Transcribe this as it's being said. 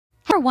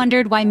Ever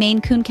wondered why Maine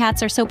Coon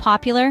cats are so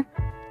popular?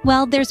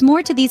 Well, there's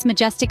more to these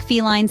majestic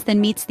felines than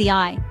meets the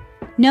eye.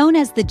 Known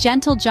as the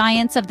gentle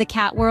giants of the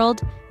cat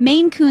world,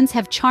 Maine Coons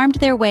have charmed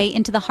their way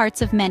into the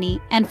hearts of many,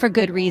 and for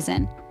good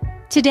reason.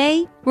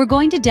 Today, we're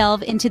going to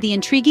delve into the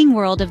intriguing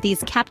world of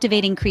these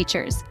captivating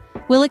creatures.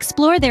 We'll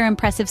explore their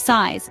impressive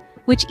size,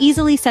 which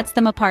easily sets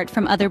them apart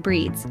from other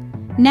breeds.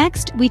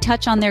 Next, we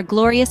touch on their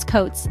glorious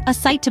coats, a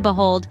sight to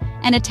behold,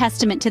 and a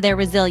testament to their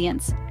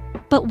resilience.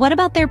 But what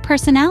about their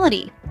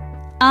personality?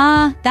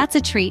 That's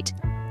a treat.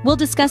 We'll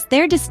discuss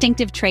their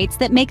distinctive traits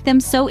that make them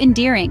so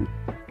endearing.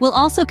 We'll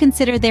also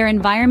consider their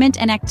environment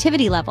and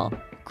activity level,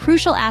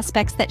 crucial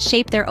aspects that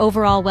shape their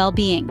overall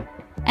well-being.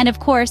 And of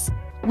course,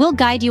 we'll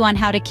guide you on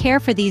how to care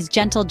for these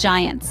gentle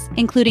giants,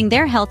 including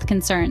their health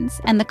concerns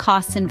and the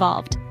costs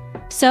involved.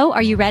 So,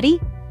 are you ready?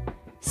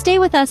 Stay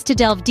with us to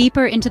delve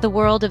deeper into the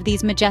world of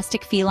these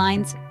majestic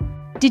felines.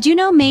 Did you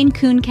know Maine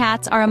Coon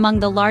cats are among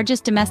the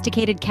largest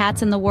domesticated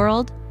cats in the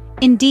world?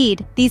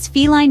 Indeed, these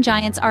feline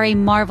giants are a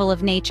marvel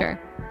of nature.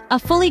 A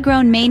fully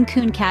grown Maine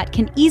Coon cat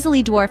can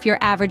easily dwarf your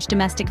average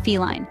domestic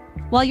feline.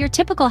 While your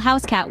typical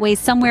house cat weighs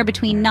somewhere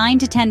between 9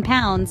 to 10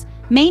 pounds,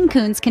 Maine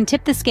Coons can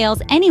tip the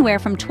scales anywhere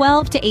from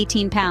 12 to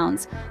 18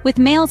 pounds, with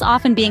males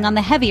often being on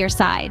the heavier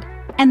side.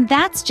 And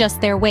that's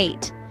just their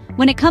weight.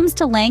 When it comes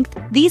to length,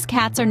 these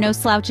cats are no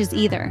slouches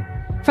either.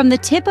 From the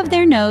tip of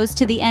their nose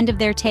to the end of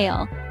their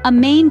tail, a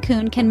Maine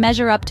Coon can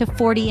measure up to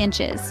 40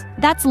 inches.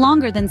 That's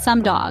longer than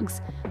some dogs.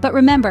 But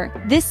remember,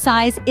 this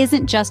size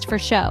isn't just for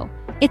show.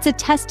 It's a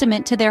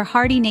testament to their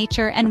hardy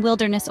nature and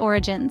wilderness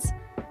origins.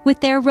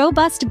 With their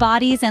robust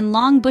bodies and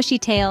long bushy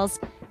tails,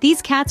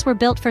 these cats were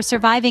built for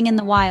surviving in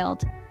the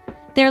wild.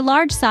 Their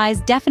large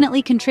size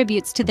definitely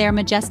contributes to their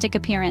majestic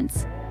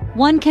appearance.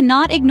 One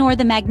cannot ignore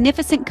the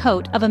magnificent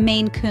coat of a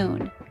Maine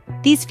Coon.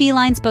 These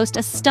felines boast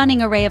a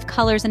stunning array of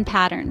colors and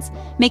patterns,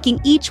 making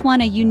each one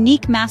a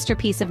unique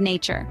masterpiece of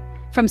nature.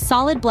 From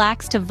solid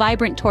blacks to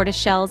vibrant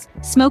tortoiseshells,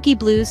 smoky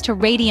blues to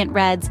radiant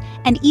reds,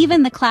 and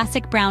even the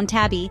classic brown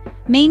tabby,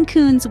 Maine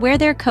Coons wear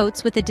their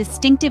coats with a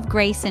distinctive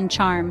grace and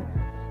charm.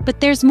 But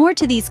there's more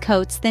to these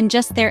coats than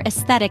just their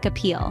aesthetic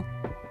appeal.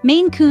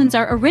 Maine Coons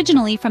are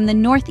originally from the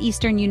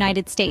northeastern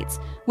United States,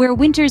 where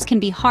winters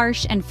can be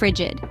harsh and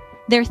frigid.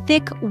 Their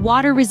thick,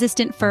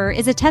 water-resistant fur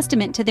is a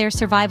testament to their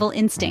survival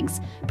instincts,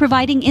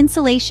 providing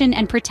insulation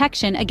and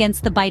protection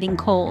against the biting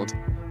cold.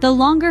 The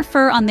longer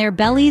fur on their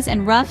bellies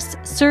and ruffs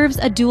serves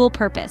a dual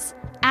purpose,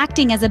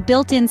 acting as a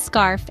built-in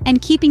scarf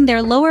and keeping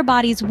their lower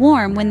bodies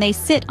warm when they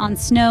sit on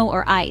snow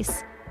or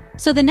ice.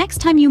 So the next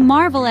time you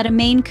marvel at a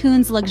Maine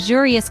Coon's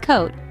luxurious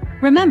coat,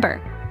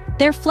 remember,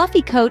 their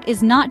fluffy coat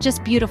is not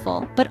just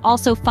beautiful, but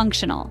also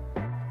functional.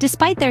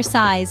 Despite their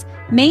size,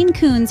 Maine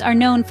Coons are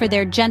known for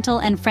their gentle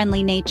and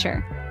friendly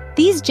nature.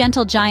 These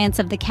gentle giants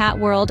of the cat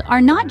world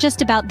are not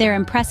just about their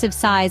impressive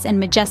size and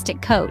majestic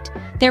coat.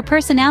 Their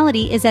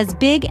personality is as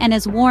big and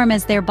as warm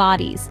as their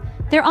bodies.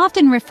 They're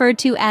often referred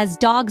to as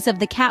dogs of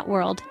the cat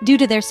world due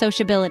to their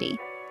sociability.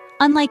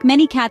 Unlike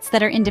many cats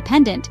that are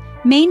independent,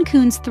 Maine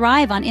Coons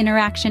thrive on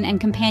interaction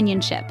and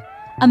companionship.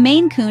 A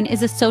Maine Coon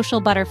is a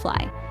social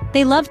butterfly.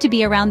 They love to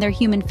be around their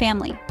human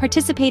family,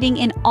 participating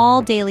in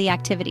all daily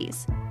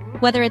activities.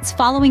 Whether it's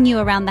following you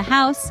around the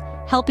house,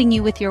 helping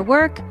you with your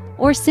work,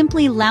 or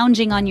simply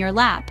lounging on your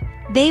lap,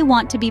 they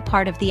want to be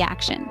part of the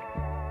action.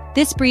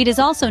 This breed is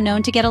also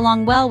known to get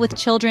along well with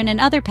children and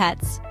other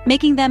pets,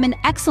 making them an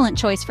excellent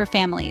choice for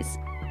families.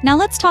 Now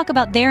let's talk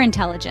about their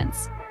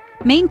intelligence.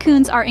 Maine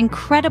Coons are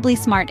incredibly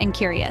smart and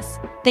curious.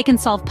 They can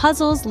solve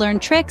puzzles, learn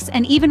tricks,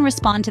 and even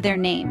respond to their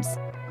names.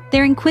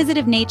 Their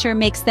inquisitive nature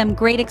makes them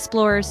great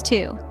explorers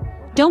too.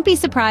 Don't be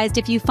surprised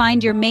if you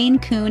find your Maine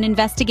Coon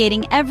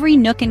investigating every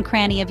nook and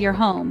cranny of your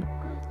home.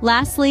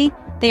 Lastly,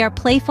 they are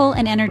playful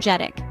and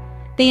energetic.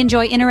 They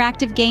enjoy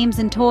interactive games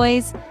and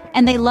toys,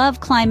 and they love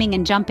climbing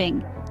and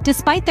jumping.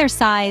 Despite their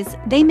size,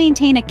 they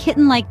maintain a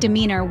kitten-like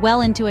demeanor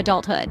well into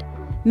adulthood.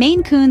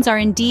 Maine Coons are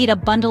indeed a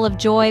bundle of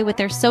joy with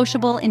their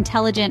sociable,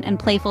 intelligent, and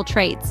playful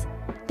traits.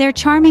 Their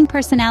charming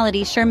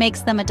personality sure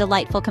makes them a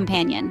delightful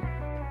companion.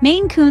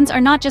 Maine Coons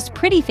are not just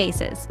pretty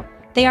faces.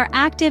 They are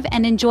active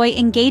and enjoy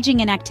engaging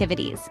in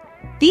activities.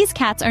 These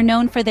cats are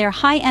known for their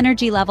high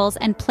energy levels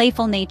and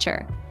playful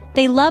nature.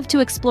 They love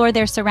to explore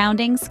their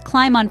surroundings,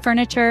 climb on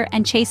furniture,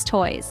 and chase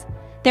toys.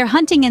 Their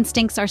hunting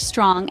instincts are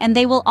strong, and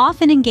they will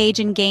often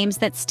engage in games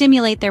that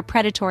stimulate their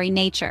predatory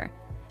nature.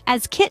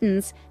 As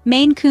kittens,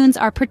 Maine Coons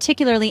are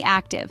particularly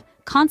active,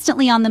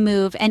 constantly on the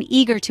move and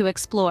eager to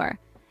explore.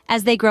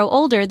 As they grow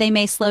older, they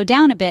may slow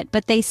down a bit,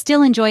 but they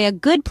still enjoy a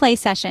good play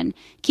session,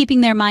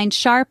 keeping their minds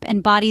sharp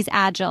and bodies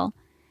agile.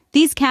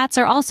 These cats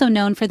are also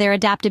known for their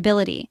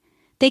adaptability.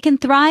 They can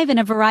thrive in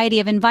a variety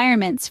of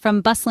environments,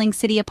 from bustling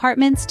city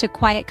apartments to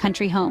quiet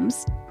country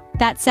homes.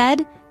 That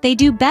said, they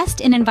do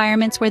best in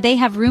environments where they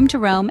have room to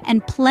roam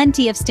and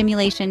plenty of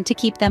stimulation to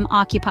keep them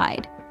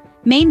occupied.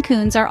 Maine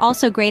Coons are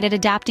also great at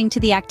adapting to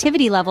the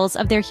activity levels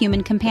of their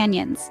human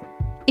companions.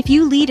 If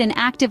you lead an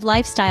active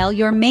lifestyle,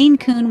 your Maine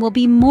Coon will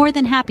be more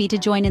than happy to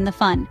join in the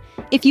fun.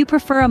 If you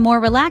prefer a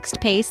more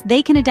relaxed pace,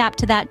 they can adapt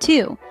to that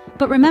too.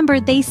 But remember,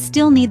 they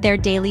still need their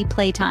daily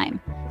playtime.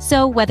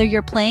 So whether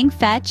you're playing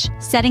fetch,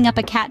 setting up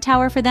a cat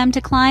tower for them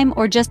to climb,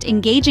 or just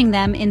engaging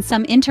them in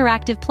some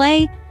interactive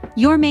play,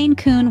 your Maine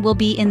Coon will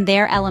be in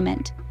their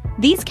element.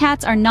 These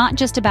cats are not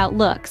just about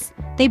looks.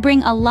 They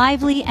bring a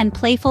lively and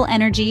playful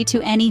energy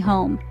to any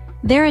home.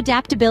 Their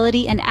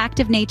adaptability and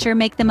active nature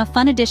make them a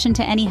fun addition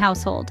to any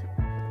household.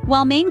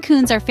 While Maine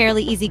Coons are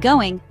fairly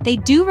easygoing, they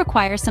do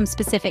require some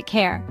specific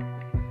care.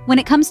 When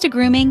it comes to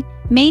grooming,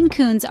 Maine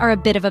Coons are a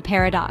bit of a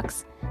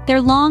paradox. Their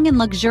long and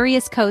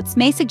luxurious coats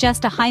may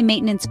suggest a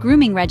high-maintenance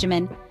grooming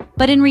regimen,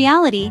 but in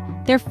reality,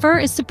 their fur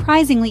is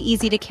surprisingly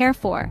easy to care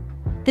for.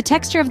 The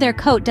texture of their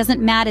coat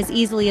doesn't mat as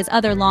easily as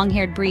other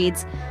long-haired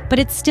breeds, but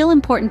it's still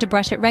important to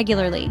brush it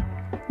regularly.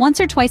 Once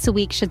or twice a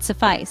week should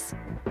suffice.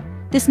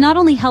 This not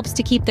only helps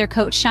to keep their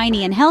coat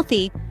shiny and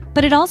healthy,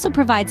 but it also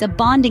provides a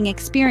bonding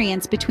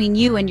experience between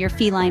you and your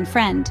feline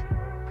friend.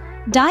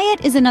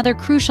 Diet is another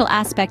crucial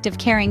aspect of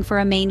caring for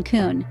a Maine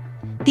Coon.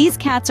 These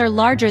cats are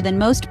larger than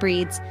most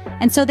breeds,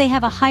 and so they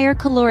have a higher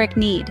caloric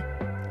need.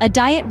 A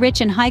diet rich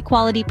in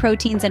high-quality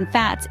proteins and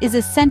fats is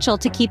essential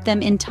to keep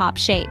them in top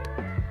shape.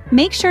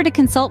 Make sure to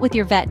consult with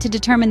your vet to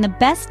determine the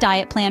best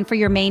diet plan for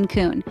your Maine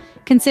Coon,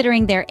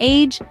 considering their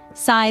age,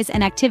 size,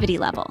 and activity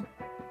level.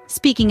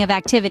 Speaking of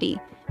activity,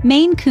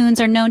 Maine Coons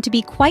are known to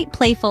be quite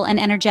playful and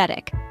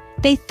energetic.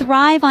 They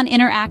thrive on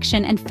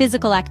interaction and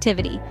physical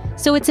activity,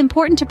 so it's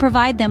important to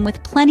provide them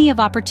with plenty of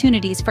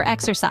opportunities for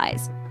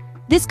exercise.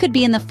 This could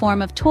be in the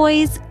form of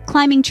toys,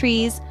 climbing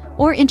trees,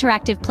 or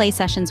interactive play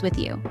sessions with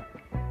you.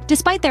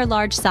 Despite their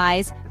large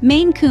size,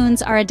 Maine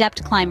Coons are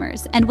adept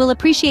climbers and will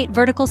appreciate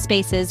vertical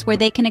spaces where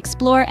they can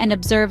explore and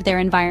observe their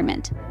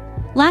environment.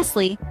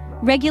 Lastly,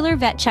 regular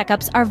vet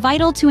checkups are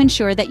vital to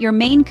ensure that your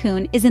Maine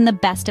Coon is in the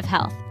best of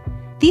health.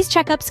 These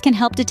checkups can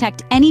help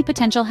detect any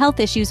potential health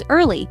issues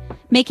early,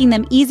 making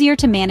them easier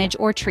to manage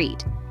or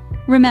treat.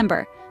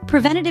 Remember,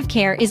 preventative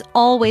care is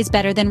always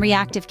better than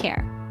reactive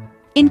care.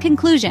 In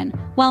conclusion,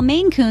 while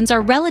Maine Coons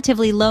are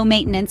relatively low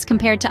maintenance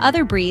compared to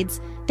other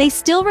breeds, they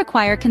still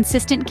require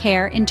consistent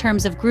care in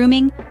terms of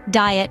grooming,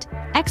 diet,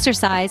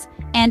 exercise,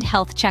 and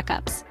health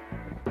checkups.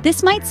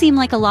 This might seem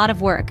like a lot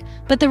of work,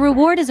 but the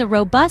reward is a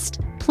robust,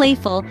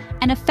 playful,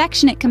 and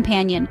affectionate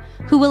companion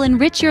who will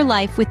enrich your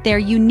life with their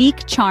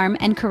unique charm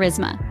and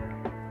charisma.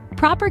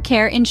 Proper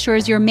care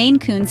ensures your Maine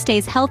Coon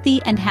stays healthy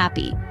and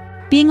happy.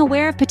 Being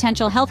aware of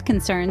potential health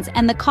concerns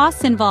and the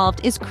costs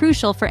involved is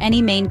crucial for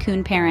any Maine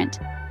Coon parent.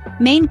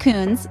 Maine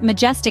Coons,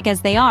 majestic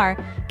as they are,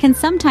 can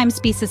sometimes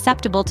be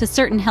susceptible to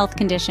certain health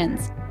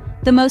conditions.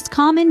 The most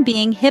common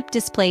being hip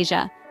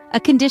dysplasia, a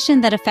condition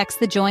that affects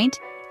the joint,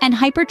 and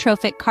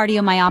hypertrophic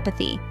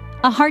cardiomyopathy,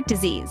 a heart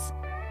disease.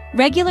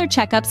 Regular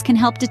checkups can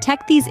help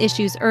detect these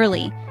issues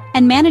early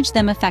and manage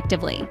them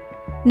effectively.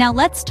 Now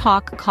let's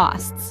talk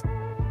costs.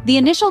 The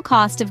initial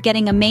cost of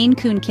getting a Maine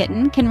Coon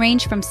kitten can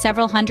range from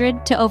several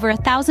hundred to over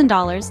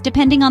 $1,000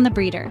 depending on the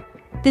breeder.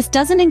 This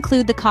doesn't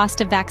include the cost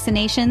of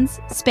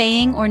vaccinations,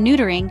 spaying or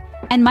neutering,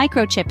 and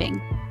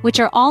microchipping, which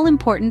are all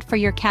important for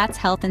your cat's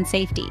health and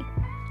safety.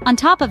 On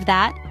top of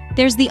that,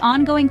 there's the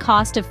ongoing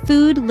cost of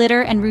food,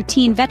 litter, and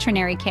routine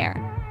veterinary care.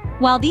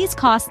 While these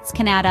costs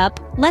can add up,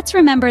 let's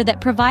remember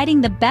that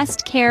providing the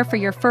best care for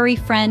your furry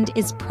friend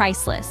is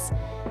priceless.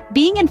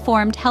 Being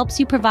informed helps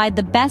you provide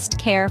the best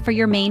care for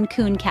your Maine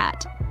Coon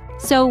cat.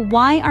 So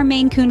why are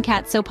Maine Coon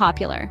cats so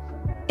popular?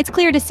 It's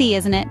clear to see,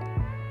 isn't it?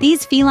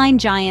 These feline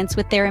giants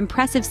with their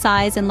impressive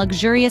size and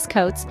luxurious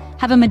coats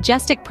have a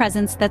majestic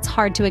presence that's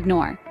hard to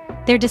ignore.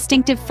 Their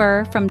distinctive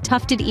fur, from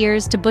tufted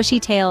ears to bushy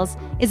tails,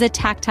 is a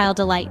tactile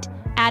delight,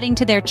 adding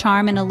to their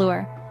charm and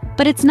allure.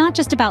 But it's not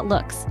just about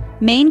looks.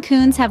 Maine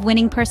Coons have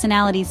winning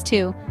personalities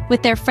too,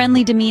 with their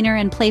friendly demeanor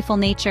and playful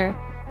nature.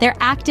 They're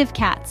active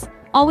cats,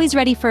 always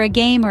ready for a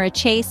game or a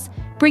chase,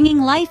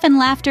 bringing life and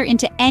laughter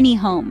into any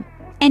home.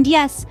 And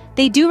yes,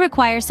 they do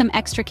require some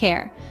extra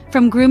care,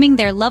 from grooming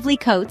their lovely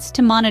coats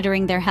to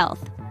monitoring their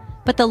health.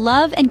 But the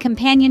love and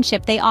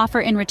companionship they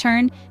offer in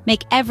return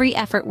make every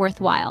effort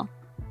worthwhile.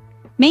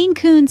 Maine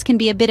Coons can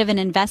be a bit of an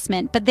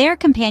investment, but their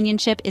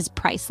companionship is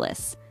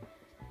priceless.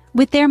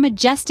 With their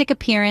majestic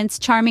appearance,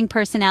 charming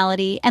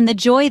personality, and the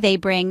joy they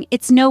bring,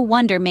 it's no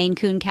wonder Maine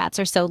Coon cats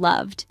are so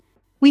loved.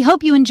 We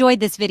hope you enjoyed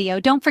this video.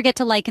 Don't forget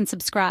to like and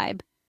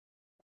subscribe.